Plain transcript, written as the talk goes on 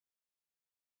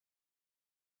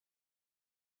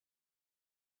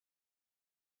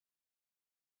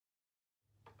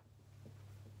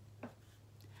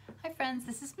friends,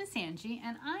 this is Miss Angie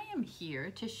and I am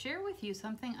here to share with you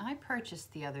something I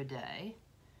purchased the other day.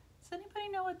 Does anybody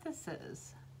know what this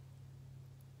is?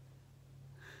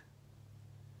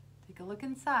 Take a look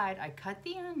inside. I cut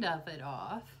the end of it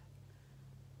off.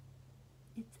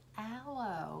 It's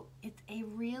aloe. It's a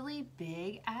really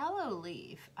big aloe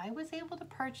leaf. I was able to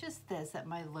purchase this at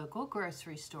my local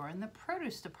grocery store in the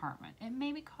produce department. It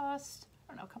maybe cost,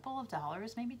 I don't know, a couple of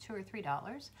dollars, maybe $2 or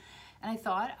 $3. And I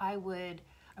thought I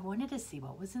wanted to see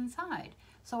what was inside.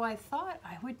 So I thought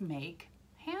I would make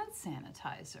hand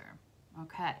sanitizer.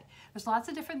 Okay, there's lots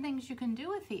of different things you can do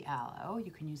with the aloe.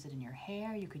 You can use it in your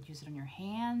hair, you could use it on your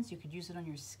hands, you could use it on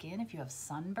your skin if you have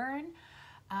sunburn.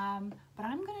 But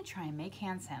I'm gonna try and make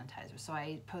hand sanitizer. So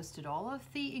I posted all of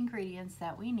the ingredients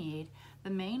that we need. The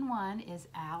main one is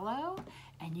aloe,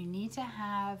 and you need to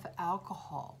have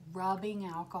alcohol, rubbing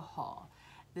alcohol.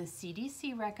 The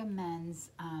CDC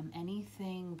recommends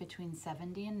anything between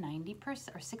 70 and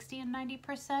 90%, or 60 and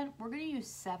 90%. We're gonna use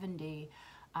 70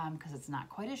 because it's not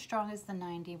quite as strong as the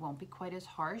 90, won't be quite as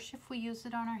harsh if we use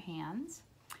it on our hands.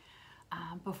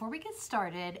 Before we get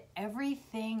started,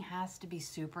 everything has to be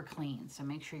super clean. So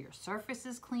make sure your surface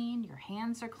is clean, your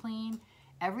hands are clean,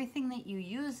 everything that you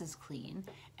use is clean.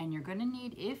 And you're gonna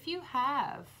need, if you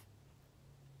have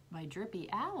my drippy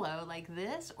aloe like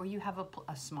this, or you have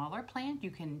a smaller plant,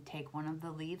 you can take one of the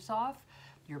leaves off.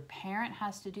 Your parent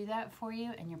has to do that for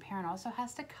you, and your parent also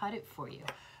has to cut it for you.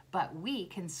 But we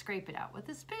can scrape it out with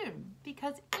a spoon,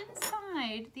 because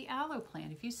inside the aloe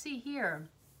plant, if you see here,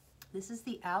 this is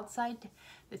the outside.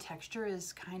 The texture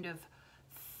is kind of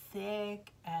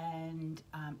thick, and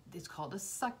it's called a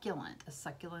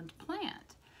succulent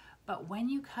plant. But when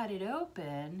you cut it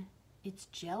open, it's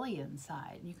jelly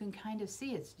inside. And you can kind of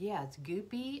see it's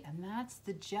goopy, and that's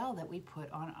the gel that we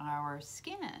put on our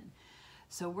skin.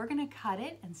 So we're gonna cut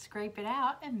it and scrape it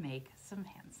out and make some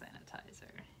hand sanitizer.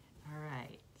 All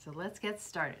right, so let's get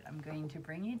started. I'm going to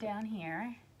bring you down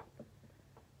here.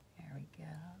 There we go.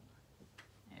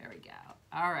 There we go.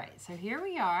 All right, so here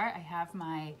we are. I have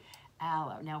my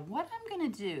aloe. Now what I'm gonna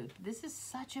do, this is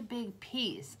such a big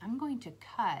piece, I'm going to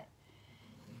cut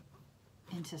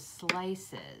into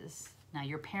slices. Now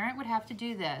your parent would have to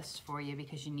do this for you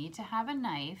because you need to have a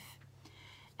knife,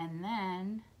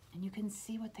 and you can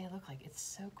see what they look like. It's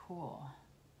so cool.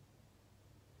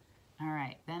 All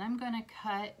right, then I'm gonna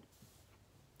cut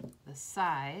the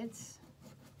sides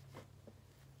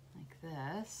like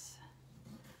this.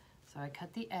 So I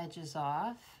cut the edges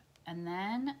off, and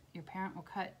then your parent will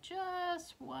cut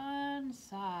just one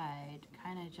side,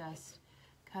 kind of just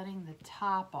cutting the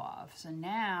top off. So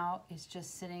now it's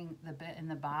just sitting the bit in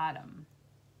the bottom.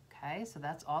 Okay, so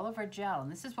that's all of our gel,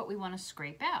 and this is what we want to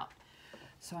scrape out.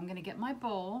 So I'm gonna get my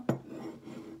bowl,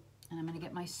 and I'm gonna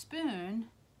get my spoon,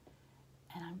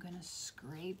 and I'm gonna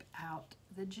scrape out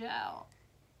the gel.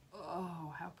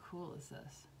 Oh, how cool is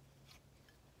this,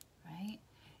 right?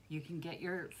 You can get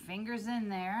your fingers in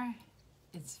there.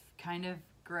 It's kind of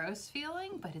gross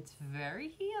feeling, but it's very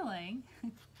healing.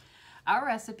 Our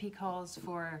recipe calls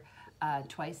for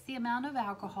twice the amount of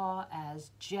alcohol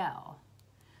as gel.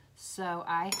 So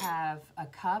I have a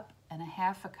cup and a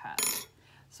half a cup.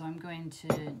 So I'm going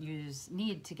to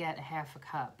need to get a half a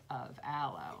cup of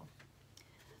aloe.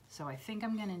 So I think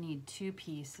I'm gonna need 2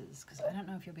 pieces, because I don't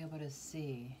know if you'll be able to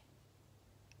see.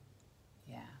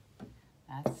 Yeah,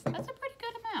 that's a pretty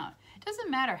good amount. It doesn't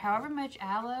matter, however much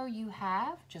aloe you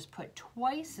have, just put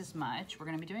twice as much. We're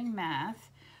gonna be doing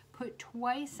math. Put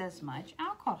twice as much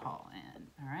alcohol in.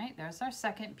 All right, there's our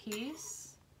second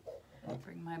piece.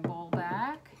 Bring my bowl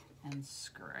back and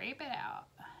scrape it out.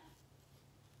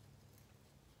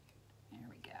 There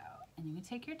we go. And you can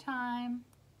take your time,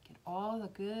 get all the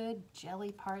good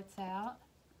jelly parts out.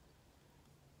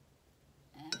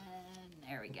 And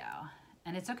there we go.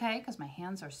 And it's okay, because my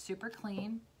hands are super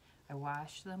clean. I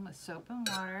wash them with soap and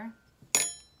water.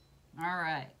 All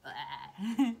right.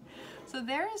 So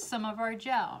there is some of our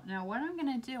gel. Now what I'm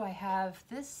gonna do, I have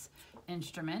this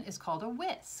instrument, is called a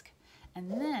whisk.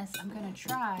 And this, I'm gonna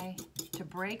try to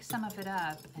break some of it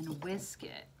up and whisk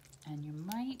it. And you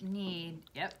might need,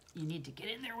 you need to get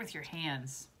in there with your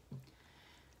hands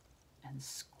and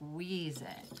squeeze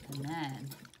it. And then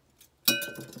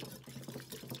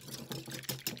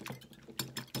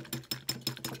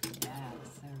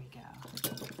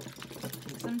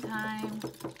some time.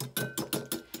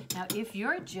 Now, if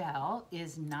your gel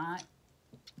is not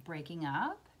breaking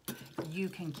up, you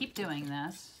can keep doing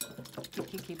this,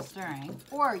 keep stirring,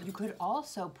 or you could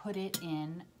also put it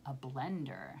in a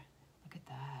blender. Look at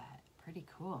that, pretty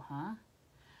cool, huh?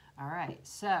 All right,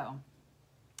 so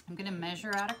I'm gonna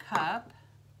measure out a cup.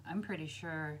 I'm pretty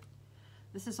sure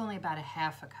this is only about a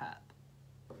half a cup.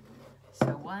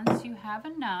 So once you have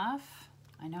enough,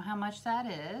 I know how much that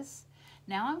is.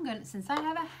 Now I'm going to, since I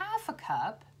have a half a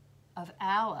cup of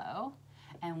aloe,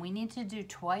 and we need to do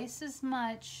twice as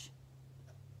much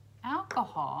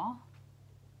alcohol,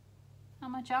 how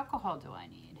much alcohol do I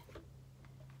need?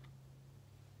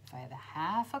 If I have a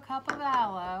half a cup of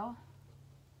aloe,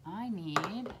 I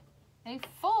need a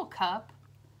full cup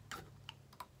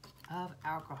of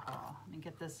alcohol. Let me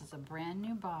get this as a brand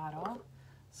new bottle.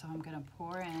 So I'm gonna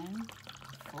pour in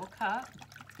a full cup.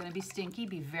 It's gonna be stinky,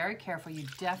 be very careful. You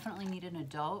definitely need an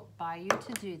adult by you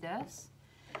to do this.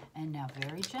 And now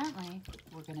very gently,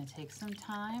 we're gonna take some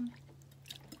time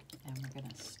and we're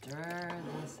gonna stir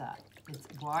this up. It's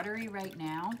watery right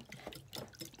now,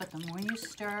 but the more you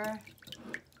stir,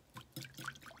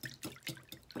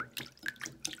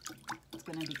 it's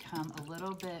gonna become a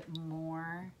little bit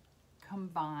more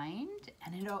combined,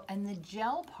 and the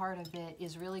gel part of it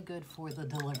is really good for the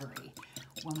delivery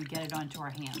when we get it onto our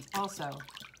hands. Also,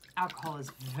 alcohol is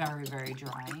very, very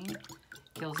drying.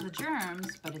 Kills the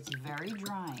germs, but it's very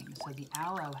drying. So the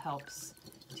aloe helps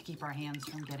to keep our hands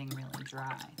from getting really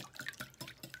dry.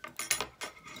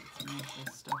 Let's move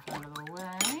this stuff out of the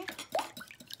way.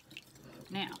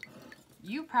 Now,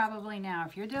 you probably now,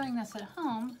 if you're doing this at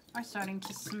home, are starting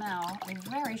to smell a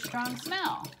very strong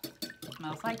smell. It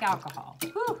smells like alcohol.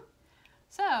 Whew.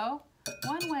 So,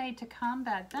 one way to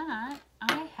combat that,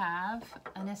 I have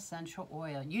an essential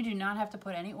oil. You do not have to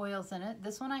put any oils in it.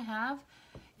 This one I have,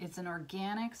 it's an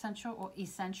organic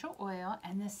essential oil,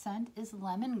 and the scent is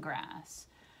lemongrass.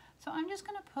 So I'm just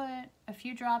gonna put a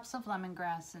few drops of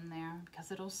lemongrass in there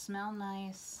because it'll smell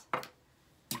nice.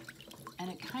 And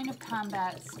it kind of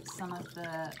combats some of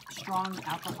the strong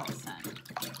alcohol scent.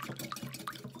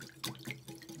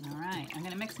 All right, I'm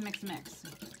gonna mix.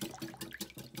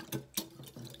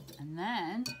 And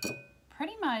then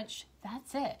pretty much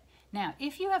that's it. Now,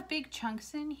 if you have big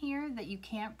chunks in here that you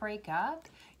can't break up,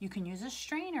 you can use a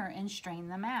strainer and strain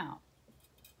them out,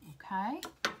 okay?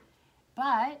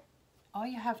 But all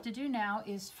you have to do now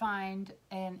is find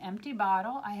an empty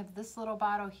bottle. I have this little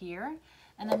bottle here,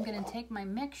 and I'm gonna take my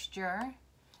mixture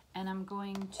and I'm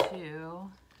going to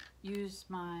use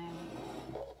my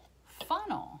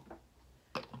funnel.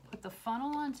 Put the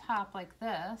funnel on top like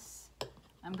this.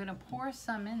 I'm gonna pour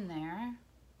some in there.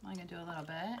 I'm gonna do a little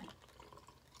bit.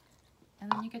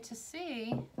 And then you get to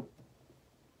see.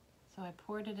 So I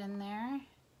poured it in there,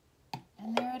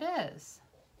 and there it is.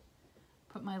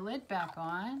 Put my lid back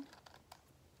on.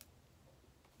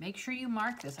 Make sure you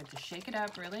mark this. I have to shake it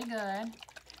up really good.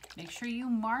 Make sure you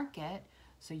mark it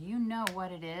so you know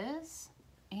what it is.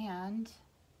 And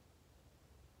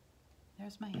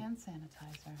there's my hand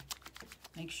sanitizer.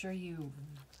 Make sure you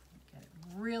get it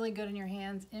really good in your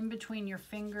hands, in between your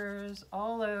fingers,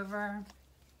 all over.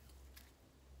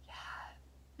 Yeah,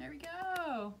 there we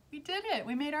go. We did it.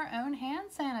 We made our own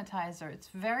hand sanitizer. It's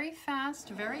very fast,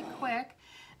 very quick.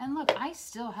 And look, I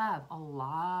still have a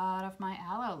lot of my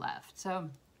aloe left. So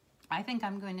I think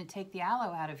I'm going to take the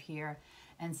aloe out of here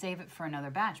and save it for another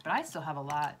batch. But I still have a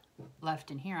lot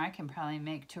left in here. I can probably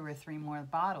make 2 or 3 more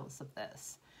bottles of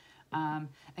this.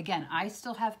 Again, I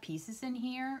still have pieces in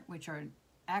here, which are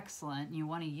excellent. You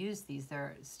want to use these.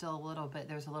 There's a little bit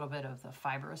of the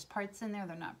fibrous parts in there.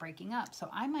 They're not breaking up. So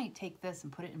I might take this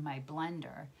and put it in my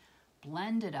blender,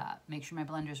 blend it up, make sure my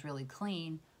blender is really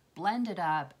clean, blend it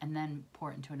up, and then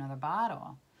pour it into another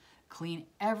bottle. Clean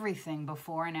everything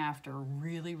before and after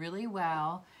really, really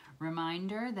well.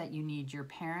 Reminder that you need your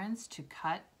parents to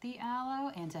cut the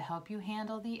aloe and to help you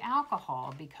handle the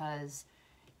alcohol, because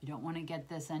you don't want to get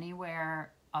this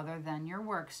anywhere other than your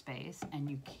workspace, and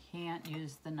you can't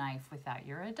use the knife without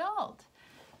your adult.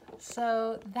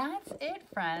 So that's it,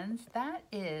 friends. That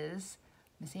is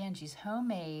Miss Angie's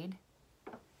homemade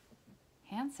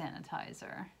hand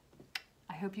sanitizer.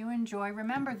 I hope you enjoy.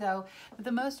 Remember, though, that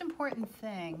the most important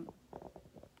thing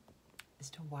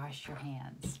is to wash your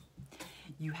hands.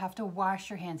 You have to wash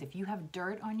your hands. If you have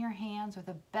dirt on your hands, or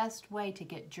the best way to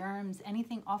get germs,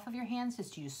 anything off of your hands,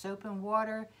 is to use soap and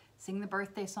water. Sing the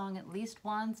birthday song at least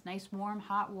once. Nice, warm,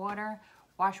 hot water.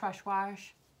 Wash, wash,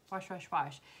 wash. Wash, wash,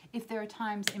 wash. If there are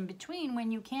times in between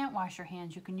when you can't wash your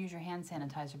hands, you can use your hand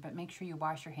sanitizer, but make sure you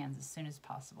wash your hands as soon as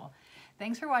possible.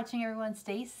 Thanks for watching, everyone.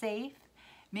 Stay safe,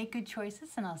 make good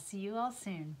choices, and I'll see you all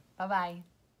soon. Bye-bye.